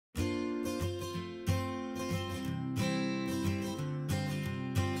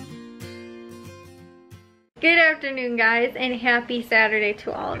Good afternoon, guys, and happy Saturday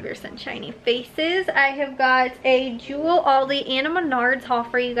to all of your sunshiny faces. I have got a Jewel, Aldi, and a Menards haul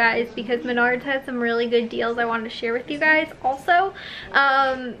for you guys because Menards had some really good deals I wanted to share with you guys also.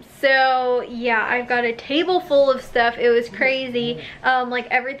 So yeah, I've got a table full of stuff. It was crazy. Like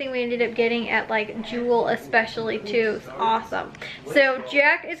everything we ended up getting at like Jewel especially too. It's awesome. So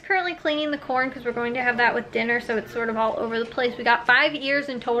Jack is currently cleaning the corn because we're going to have that with dinner, so it's sort of all over the place. We got 5 ears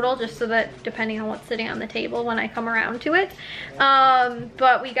in total, just so that depending on what's sitting on the table when I come around to it,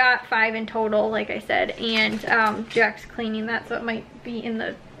 but we got 5 in total, like I said, and Jack's cleaning that, so it might be in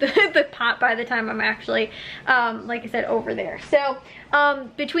the the pot by the time I'm actually like I said, over there. So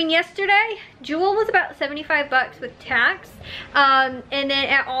between yesterday, Jewel was about 75 bucks with tax, and then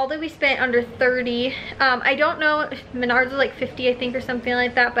at Aldi we spent under 30. I don't know, Menards was like 50 I think or something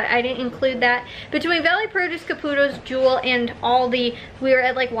like that, but I didn't include that. Between Valley Produce, Caputo's, Jewel, and Aldi, we were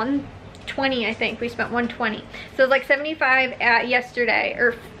at like 120, I think. We spent 120. So it was like 75 at yesterday, or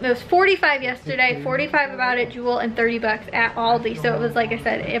it was 45 yesterday, 45 about at Jewel, and 30 bucks at Aldi. So it was, like I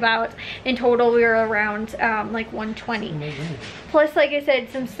said, about, in total we were around like 120. Plus, like I said,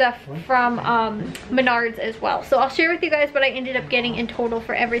 some stuff from Menards as well. So I'll share with you guys what I ended up getting in total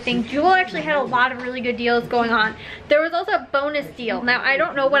for everything. Jewel actually had a lot of really good deals going on. There was also a bonus deal. Now, I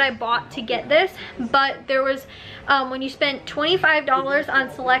don't know what I bought to get this, but there was, when you spent $25 on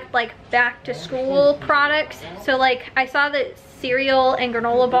select like back to school products, so like I saw that cereal and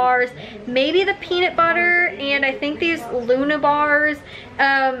granola bars, maybe the peanut butter, and I think these Luna bars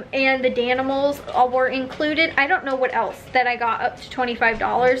and the Danimals all were included. I don't know what else that I got up to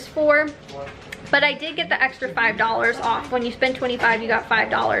 $25 for, but I did get the extra $5 off. When you spend $25, you got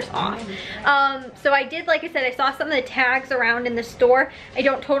 $5 off. So I did, like I said, I saw some of the tags around in the store. I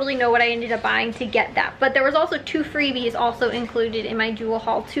don't totally know what I ended up buying to get that, but there was also 2 freebies also included in my Jewel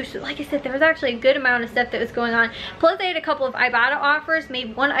haul too. So like I said, there was actually a good amount of stuff that was going on. Plus they had a couple of Ibotta offers,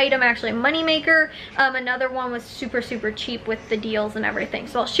 made one item actually a moneymaker. Another one was super cheap with the deals and everything.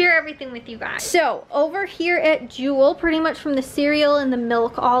 So I'll share everything with you guys. So over here at Jewel, pretty much from the cereal and the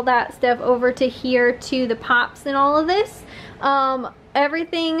milk, all that stuff, over to here to the pops and all of this,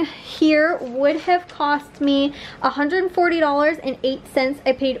 everything here would have cost me $140.08.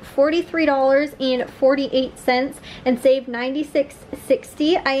 I paid $43.48 and saved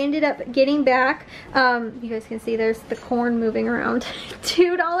 $96.60. I ended up getting back, you guys can see there's the corn moving around,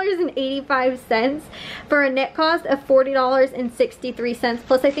 $2.85 for a net cost of $40.63.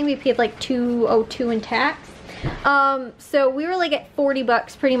 Plus I think we paid like $2.02 in tax. So we were like at 40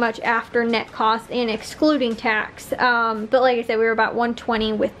 bucks pretty much after net cost and excluding tax. But like I said, we were about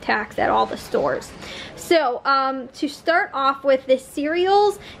 120 with tax at all the stores. So to start off with the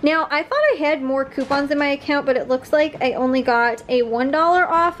cereals, now I thought I had more coupons in my account, but it looks like I only got a $1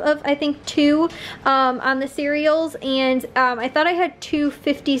 off of, I think, 2 on the cereals, and I thought I had 2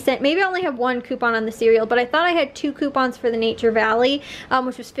 50-cent, maybe I only have 1 coupon on the cereal, but I thought I had 2 coupons for the Nature Valley,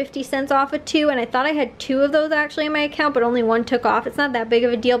 which was 50 cents off of 2, and I thought I had 2 of those actually in my account, but only 1 took off. It's not that big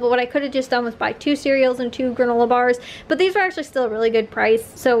of a deal, but what I could have just done was buy 2 cereals and 2 granola bars, but these were actually still a really good price,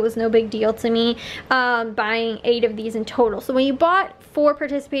 so it was no big deal to me. Buying 8 of these in total. So when you bought 4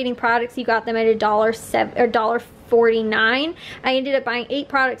 participating products, you got them at $1.49. I ended up buying 8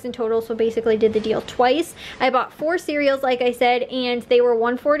 products in total, so basically did the deal twice. I bought 4 cereals, like I said, and they were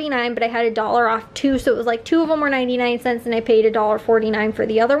 $1.49, but I had $1 off 2, so it was like 2 of them were 99 cents, and I paid $1.49 for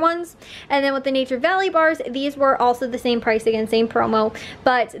the other ones. And then with the Nature Valley bars, these were also the same price, again, same promo,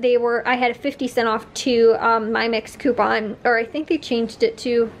 but they were, I had a 50-cent off to My Mix coupon, or I think they changed it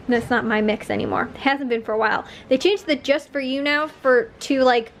to, that's not My Mix anymore. It hasn't been for a while. They changed the Just For You now to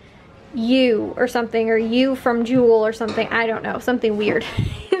like You or something, or You from Jewel or something. I don't know, something weird.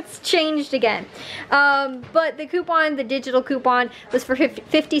 It's changed again. But the coupon, the digital coupon, was for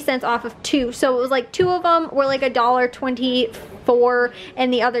 50 cents off of 2. So it was like 2 of them were like $1.24,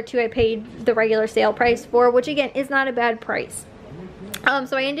 and the other 2 I paid the regular sale price for, which again is not a bad price.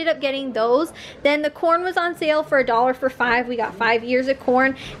 So I ended up getting those. Then the corn was on sale for $1 for 5. We got 5 ears of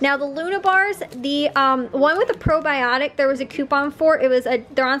corn. Now the Luna bars, the one with the probiotic, there was a coupon for. It was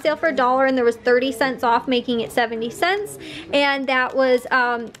they're on sale for $1, and there was 30 cents off, making it 70 cents. And that was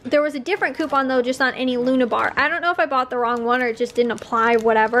there was a different coupon though, just on any Luna bar. I don't know if I bought the wrong one or it just didn't apply,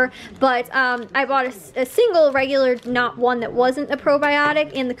 whatever. But I bought a single regular, not one that wasn't a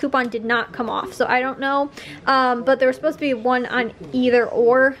probiotic, and the coupon did not come off. So I don't know. But there was supposed to be one on either either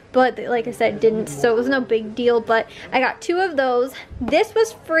or, but like I said, didn't, so it was no big deal. But I got 2 of those. This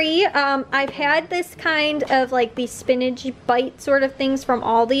was free. I've had this kind of like these spinach bite sort of things from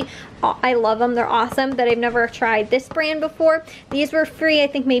Aldi. I love them, they're awesome, but I've never tried this brand before. These were free, I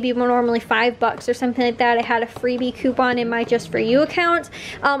think maybe normally $5 or something like that. I had a freebie coupon in my Just For You account,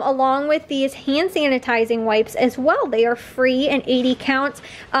 along with these hand sanitizing wipes as well. They are free and 80 count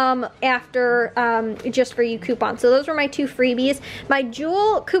after Just For You coupon. So those were my 2 freebies. My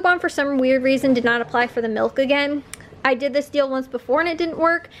Jewel coupon for some weird reason did not apply for the milk again. I did this deal once before and it didn't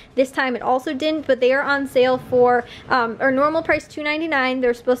work. This time it also didn't, but they are on sale for our normal price $2.99.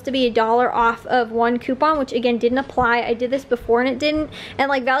 They're supposed to be $1 off of 1 coupon, which again didn't apply. I did this before and it didn't. And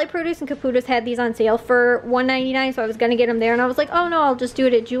like Valley Produce and Caputo's had these on sale for $1.99, so I was gonna get them there, and I was like, oh no, I'll just do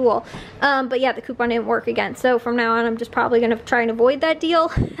it at Jewel. But yeah, the coupon didn't work again. So from now on, I'm just probably gonna try and avoid that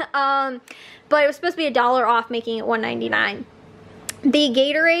deal. But it was supposed to be $1 off, making it $1.99. The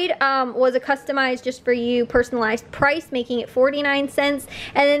Gatorade was a customized Just For You personalized price, making it 49 cents.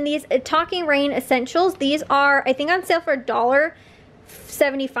 And then these Talking Rain Essentials, these are, I think, on sale for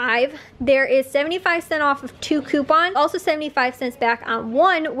 $1.75. There is 75% off of 2 coupons, also 75 cents back on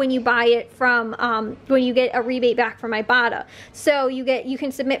 1 when you buy it from when you get a rebate back from Ibotta. So you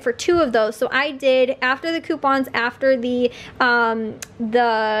can submit for 2 of those. So I did, after the coupons, after the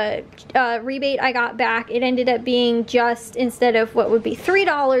rebate I got back, it ended up being just, instead of what would be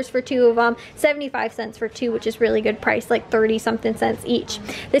 $3 for 2 of them, 75 cents for 2, which is really good price, like 30 something cents each.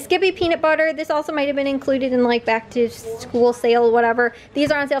 The Skippy peanut butter, this also might have been included in like back to school sale, whatever.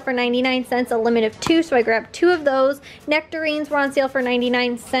 These are on sale for 99 cents, a limit of 2, so I grabbed 2 of those. Nectarines were on sale for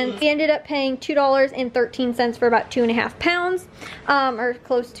 99 cents. We ended up paying $2.13 for about 2.5 pounds, or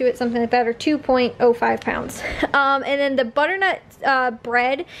close to it, something like that, or 2.05 pounds. And then the butternut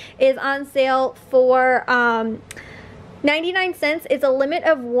bread is on sale for 99 cents. It's a limit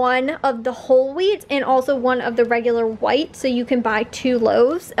of 1 of the whole wheat and also 1 of the regular white, so you can buy 2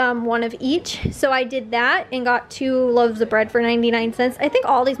 loaves, 1 of each. So I did that and got 2 loaves of bread for 99 cents. I think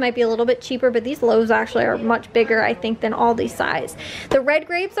Aldi's might be a little bit cheaper, but these loaves actually are much bigger, I think, than Aldi's size. The red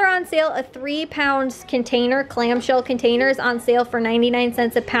grapes are on sale. A 3-pound container, clamshell container, is on sale for 99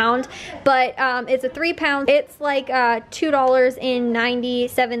 cents a pound, but it's a 3-pound. It's like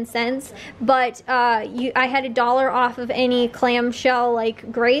 $2.97, but I had $1 off of any clamshell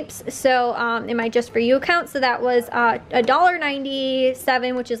like grapes, so in my Just For You account, so that was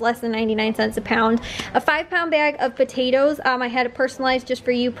 $1.97, which is less than 99 cents a pound. A 5-pound bag of potatoes, I had a personalized Just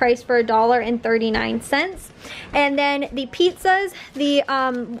For You price for $1.39. And then the pizzas,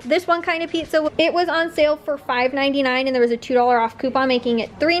 this one kind of pizza, it was on sale for $5.99, and there was a $2 off coupon, making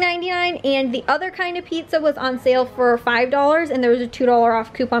it $3.99. And the other kind of pizza was on sale for $5, and there was a $2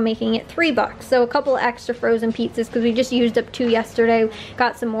 off coupon, making it $3. So a couple of extra frozen pizzas, because we just used up 2 yesterday,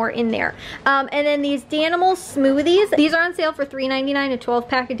 got some more in there. And then these Danimals smoothies, these are on sale for $3.99, a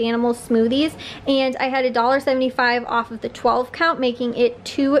 12-pack of Danimals smoothies, and I had $1.75 off of the 12 count, making it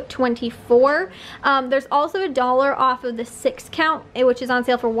 $2.24. There's also $1 off of the 6 count, which is on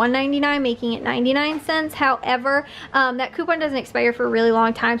sale for $1.99, making it 99 cents. However, that coupon doesn't expire for a really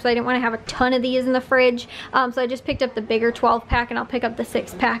long time, so I didn't want to have a ton of these in the fridge, so I just picked up the bigger 12-pack, and I'll pick up the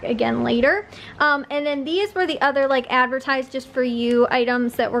 6-pack again later. And then these were the other like advertised Just For You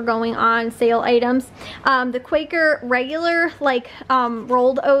items that were going on, sale items. The Quaker regular like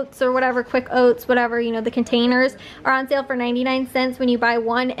rolled oats or whatever, quick oats, whatever, you know, the containers are on sale for 99 cents when you buy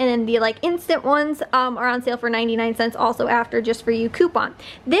 1, and then the like instant ones are on sale for 99 cents also after Just For You coupon.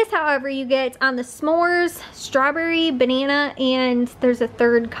 This, however, you get on the s'mores, strawberry, banana, and there's a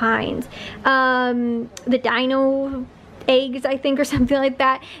 3rd kind, the dino eggs, I think, or something like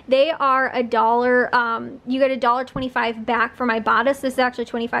that. They are $1. You get $1.25 back from Ibotta, so this is actually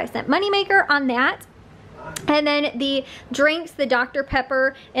 25-cent moneymaker on that. And then the drinks, the Dr.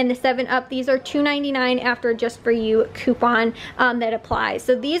 Pepper and the 7-Up, these are $2.99 after Just For You coupon that applies.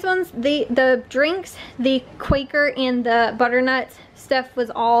 So these ones, the drinks, the Quaker and the butternut stuff was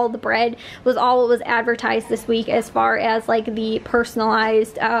all, the bread was all what was advertised this week as far as like the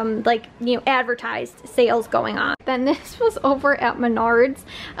personalized like, you know, advertised sales going on. Then this was over at Menards.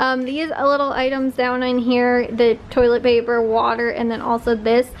 These little items down in here, the toilet paper, water, and then also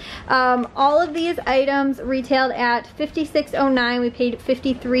this, all of these items retailed at $56.09. we paid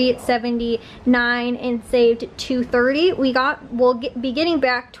 $53.79 and saved $2.30. We'll be getting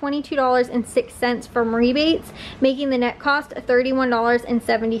back $22.06 from rebates, making the net cost $31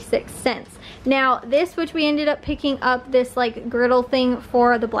 $21.76. Now this, which we ended up picking up, this like griddle thing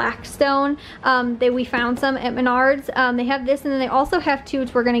for the Blackstone, we found some at Menards. They have this, and then they also have two,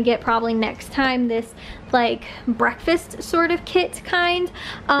 which we're gonna get probably next time, this like breakfast sort of kit kind.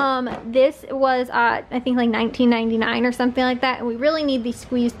 This was I think like $19.99 or something like that, and we really need these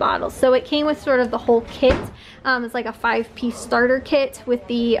squeeze bottles, so it came with sort of the whole kit. It's like a 5-piece starter kit with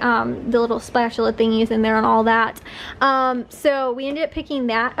the little spatula thingies in there and all that. So we ended up picking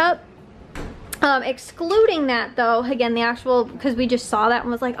that up. Excluding that though, again, the actual, because we just saw that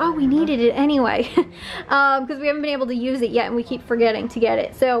and was like, oh, we needed it anyway, because we haven't been able to use it yet and we keep forgetting to get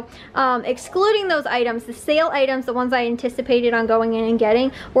it. So excluding those items, the sale items, the ones I anticipated on going in and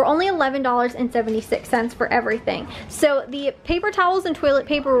getting, were only $11.76 for everything. So the paper towels and toilet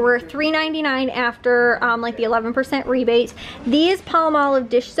paper were $3.99 after like the 11% rebate. These Palmolive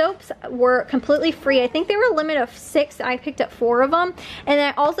dish soaps were completely free. I think they were a limit of 6. I picked up 4 of them, and I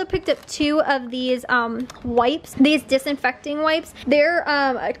also picked up 2 of these wipes, these disinfecting wipes. They're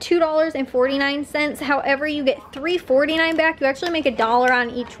 $2.49. However, you get $3.49 back. You actually make $1 on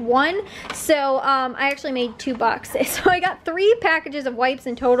each one. So I actually made $2. So I got 3 packages of wipes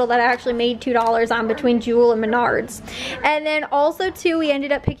in total that I actually made $2 on between Jewel and Menards. And then also too, we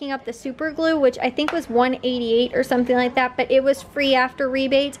ended up picking up the super glue, which I think was $1.88 or something like that, but it was free after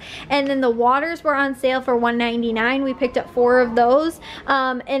rebate. And then the waters were on sale for $1.99. We picked up 4 of those.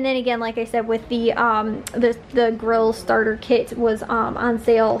 And then again, like I said, with the grill starter kit was on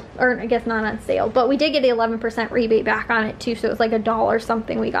sale, or I guess not on sale, but we did get the 11% rebate back on it too, so it was like $1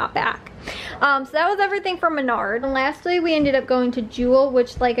 something we got back. So that was everything from Menard. And lastly, we ended up going to Jewel,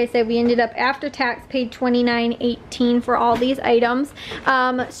 which, like I said, we ended up after tax paid $29.18 for all these items.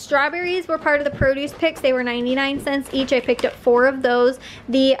 Strawberries were part of the produce picks. They were 99 cents each. I picked up 4 of those.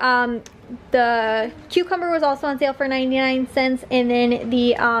 The cucumber was also on sale for 99 cents, and then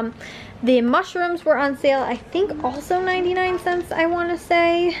the mushrooms were on sale, I think also 99 cents, I want to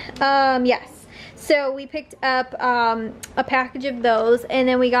say. Yes. So we picked up a package of those, and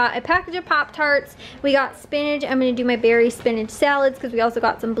then we got a package of Pop-Tarts. We got spinach. I'm going to do my berry spinach salads because we also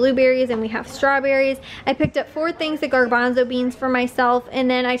got some blueberries and we have strawberries. I picked up 4 things of garbanzo beans for myself, and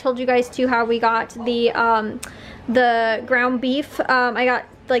then I told you guys too how we got the ground beef. I got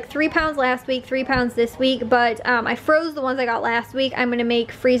like 3 pounds last week, 3 pounds this week, but I froze the ones I got last week. I'm gonna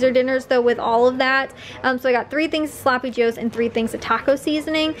make freezer dinners though with all of that. So I got 3 things of sloppy joes and 3 things of taco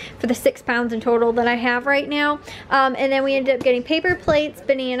seasoning for the 6 pounds in total that I have right now. And then we ended up getting paper plates,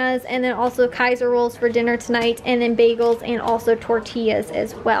 bananas, and then also Kaiser rolls for dinner tonight, and then bagels and also tortillas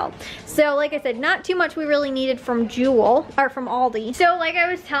as well. So like I said, not too much we really needed from Jewel, or from Aldi. So like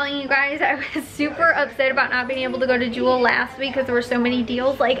I was telling you guys, I was super upset about not being able to go to Jewel last week because there were so many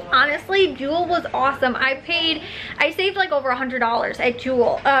deals. Like honestly, Jewel was awesome. I saved like over $100 at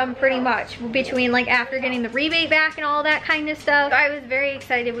Jewel, pretty much, between like after getting the rebate back and all that kind of stuff. So I was very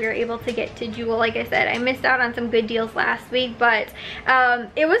excited we were able to get to Jewel. Like I said, I missed out on some good deals last week, but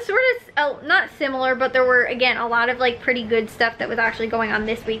it was sort of not similar, but there were again a lot of like pretty good stuff that was actually going on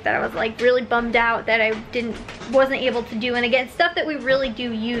this week that I was like really bummed out that I wasn't able to do. And again, stuff that we really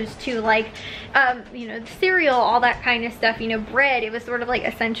do use too, like you know, cereal, all that kind of stuff, you know, bread. It was sort of like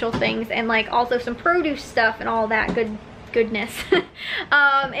essential things, and like also some produce stuff and all that goodness.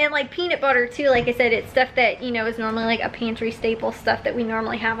 And like peanut butter too. Like I said, it's stuff that, you know, is normally like a pantry staple, stuff that we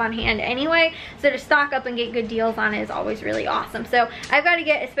normally have on hand anyway, so to stock up and get good deals on it is always really awesome. So I've got to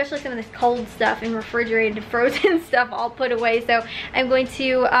get especially some of this cold stuff and refrigerated frozen stuff all put away, so I'm going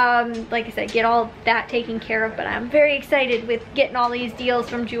to like I said, get all that taken care of. But I'm very excited with getting all these deals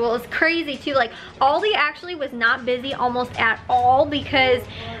from Jewel. It's crazy too, like Aldi actually was not busy almost at all, because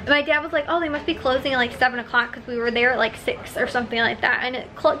my dad was like, oh, they must be closing at like 7 o'clock because we were there at like 6 or something like that, and it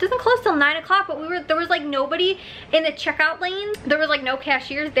doesn't close till 9 o'clock, but there was like nobody in the checkout lanes. There was like no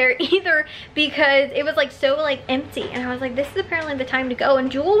cashiers there either, because it was like so like empty, and I was like, this is apparently the time to go.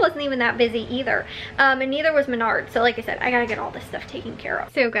 And Jewel wasn't even that busy either, and neither was Menard. So like I said, I gotta get all this stuff taken care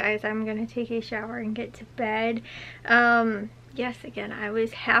of. So guys, I'm gonna take a shower and get to bed. Yes, again, I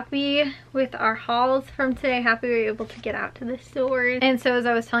was happy with our hauls from today, happy we were able to get out to the stores. And so as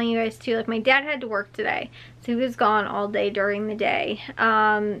I was telling you guys too, like my dad had to work today, so he was gone all day during the day,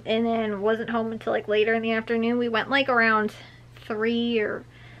 and then wasn't home until like later in the afternoon. We went like around 3 or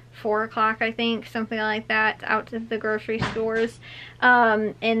 4 o'clock, I think, something like that, out to the grocery stores.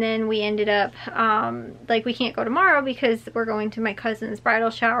 And then we ended up like we can't go tomorrow because we're going to my cousin's bridal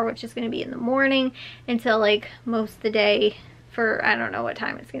shower, which is going to be in the morning until like most of the day, for I don't know what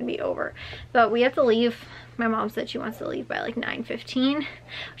time it's gonna be over. But we have to leave. My mom said she wants to leave by like 9:15,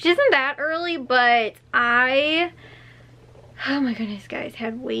 which isn't that early, but I Oh my goodness, guys,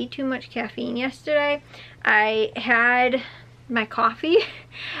 had way too much caffeine yesterday. I had my coffee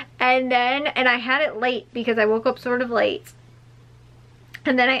and I had it late because I woke up sort of late.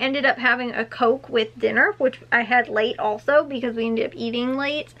 And then I ended up having a Coke with dinner, which I had late also because we ended up eating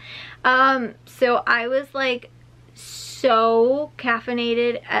late. So I was like so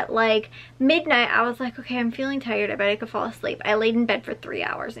caffeinated at like midnight. I was like, okay, I'm feeling tired. I bet I could fall asleep. I laid in bed for 3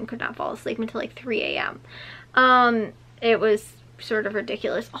 hours and could not fall asleep until like 3 a.m. It was sort of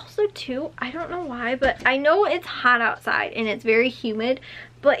ridiculous. Also too, I don't know why, but I know it's hot outside and it's very humid,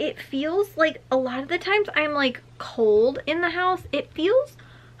 but it feels like a lot of the times I'm like cold in the house. It feels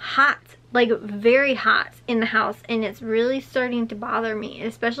hot, like very hot in the house, and it's really starting to bother me,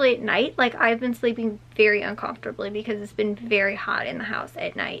 especially at night. Like I've been sleeping very uncomfortably because it's been very hot in the house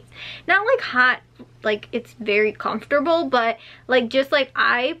at night. Not like hot like it's very comfortable, but like just like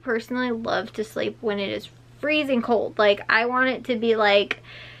I personally love to sleep when it is freezing cold. Like I want it to be like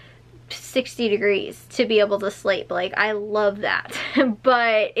 60 degrees to be able to sleep. Like I love that.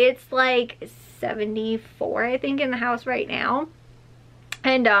 But it's like 74 I think in the house right now,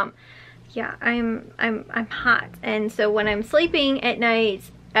 and yeah, I'm hot. And so when I'm sleeping at night,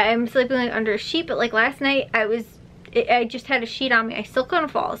 I'm sleeping like under a sheet, but like last night I just had a sheet on me. I still couldn't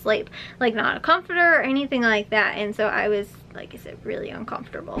fall asleep, like not a comforter or anything like that. And so I was, like I said, really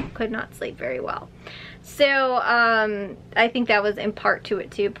uncomfortable, could not sleep very well. So I think that was in part to it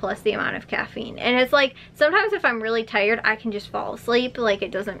too, plus the amount of caffeine. And it's like sometimes if I'm really tired I can just fall asleep, like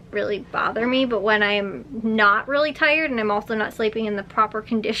it doesn't really bother me. But when I'm not really tired and I'm also not sleeping in the proper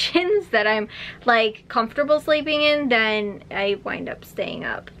conditions that I'm like comfortable sleeping in, then I wind up staying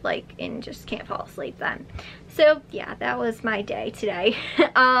up like and just can't fall asleep then. So yeah, that was my day today.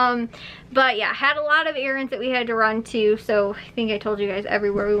 But yeah, had a lot of errands that we had to run to. So I think I told you guys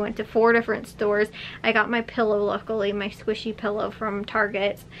everywhere. We went to 4 different stores. I got my pillow, luckily, my squishy pillow from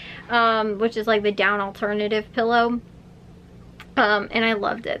Target, which is like the down alternative pillow. And I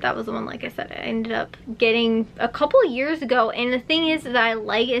loved it. That was the one, like I said, I ended up getting a couple of years ago. And the thing is that I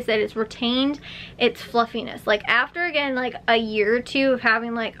like is that it's retained its fluffiness. Like after, again, like a year or two of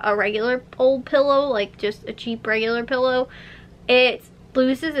having like a regular old pillow, like just a cheap regular pillow, it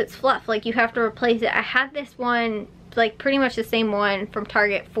loses its fluff. Like you have to replace it. I had this one, like pretty much the same one from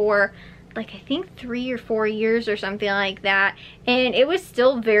Target for like I think 3 or 4 years or something like that, and it was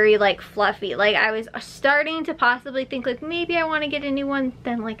still very like fluffy. Like I was starting to possibly think like maybe I want to get a new one.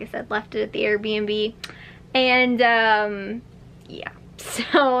 Then like I said, left it at the Airbnb, and yeah,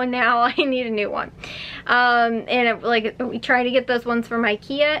 so now I need a new one. And like we tried to get those ones from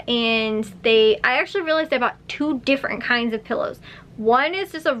IKEA, and I actually realized I bought 2 different kinds of pillows. One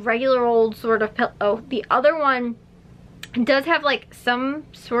is just a regular old sort of pillow. The other one does have like some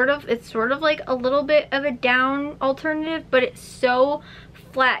sort of, it's sort of like a little bit of a down alternative, but it's so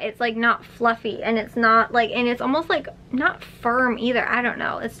flat, it's like not fluffy, and it's not like, and it's almost like not firm either. I don't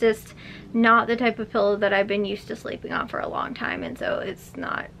know, it's just not the type of pillow that I've been used to sleeping on for a long time, and so it's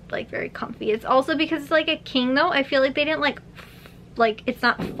not like very comfy. It's also because it's like a king though, I feel like they didn't like it's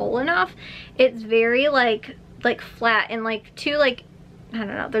not full enough. It's very like flat, and like too, like I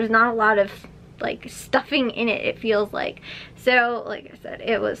don't know, there's not a lot of like stuffing in it, it feels like. So like I said,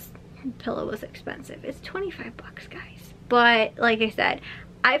 pillow was expensive. It's 25 bucks, guys, but like I said,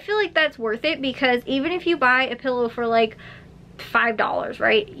 I feel like that's worth it, because even if you buy a pillow for like $5,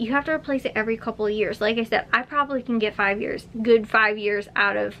 right, you have to replace it every couple of years. Like I said, I probably can get 5 years, good 5 years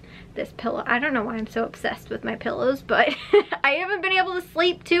out of this pillow. I don't know why I'm so obsessed with my pillows, but I haven't been able to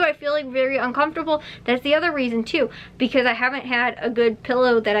sleep too. I feel like very uncomfortable. That's the other reason too, because I haven't had a good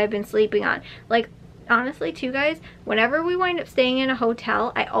pillow that I've been sleeping on. Like honestly too, guys, whenever we wind up staying in a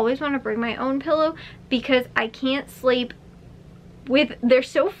hotel, I always want to bring my own pillow, because I can't sleep with, they're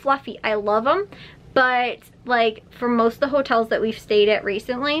so fluffy. I love them, but like for most of the hotels that we've stayed at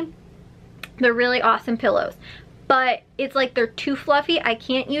recently, they're really awesome pillows, but it's like they're too fluffy. I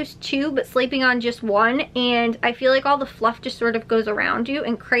can't use 2, but sleeping on just 1, and I feel like all the fluff just sort of goes around you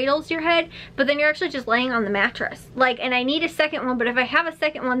and cradles your head, but then you're actually just laying on the mattress. Like, and I need a second one, but if I have a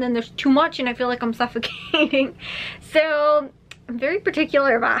second one, then there's too much and I feel like I'm suffocating. So I'm very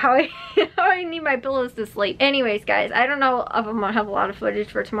particular about how I need my pillows to sleep. Anyways, guys, I don't know if I'm gonna have a lot of footage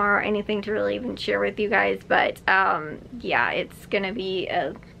for tomorrow or anything to really even share with you guys, but yeah, it's gonna be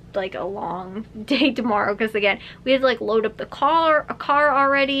a long day tomorrow, because again, we had to like load up a car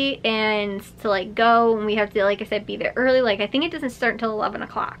already and to like go, and we have to, like I said, be there early. Like I think it doesn't start until 11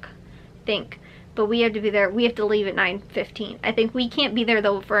 o'clock, I think, but we have to be there, we have to leave at 9:15. I think we can't be there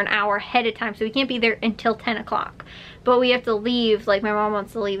though for an hour ahead of time, so we can't be there until 10 o'clock. but we have to leave, like my mom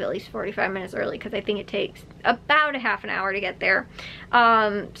wants to leave at least 45 minutes early because I think it takes about a half an hour to get there.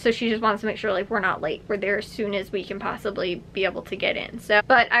 So she just wants to make sure like we're not late. We're there as soon as we can possibly be able to get in. So,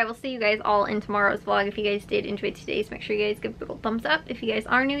 but I will see you guys all in tomorrow's vlog. If you guys did enjoy today's, make sure you guys give a big old thumbs up. If you guys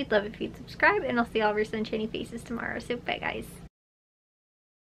are new, we'd love it if you'd subscribe, and I'll see all of your sunshiny faces tomorrow. So bye guys.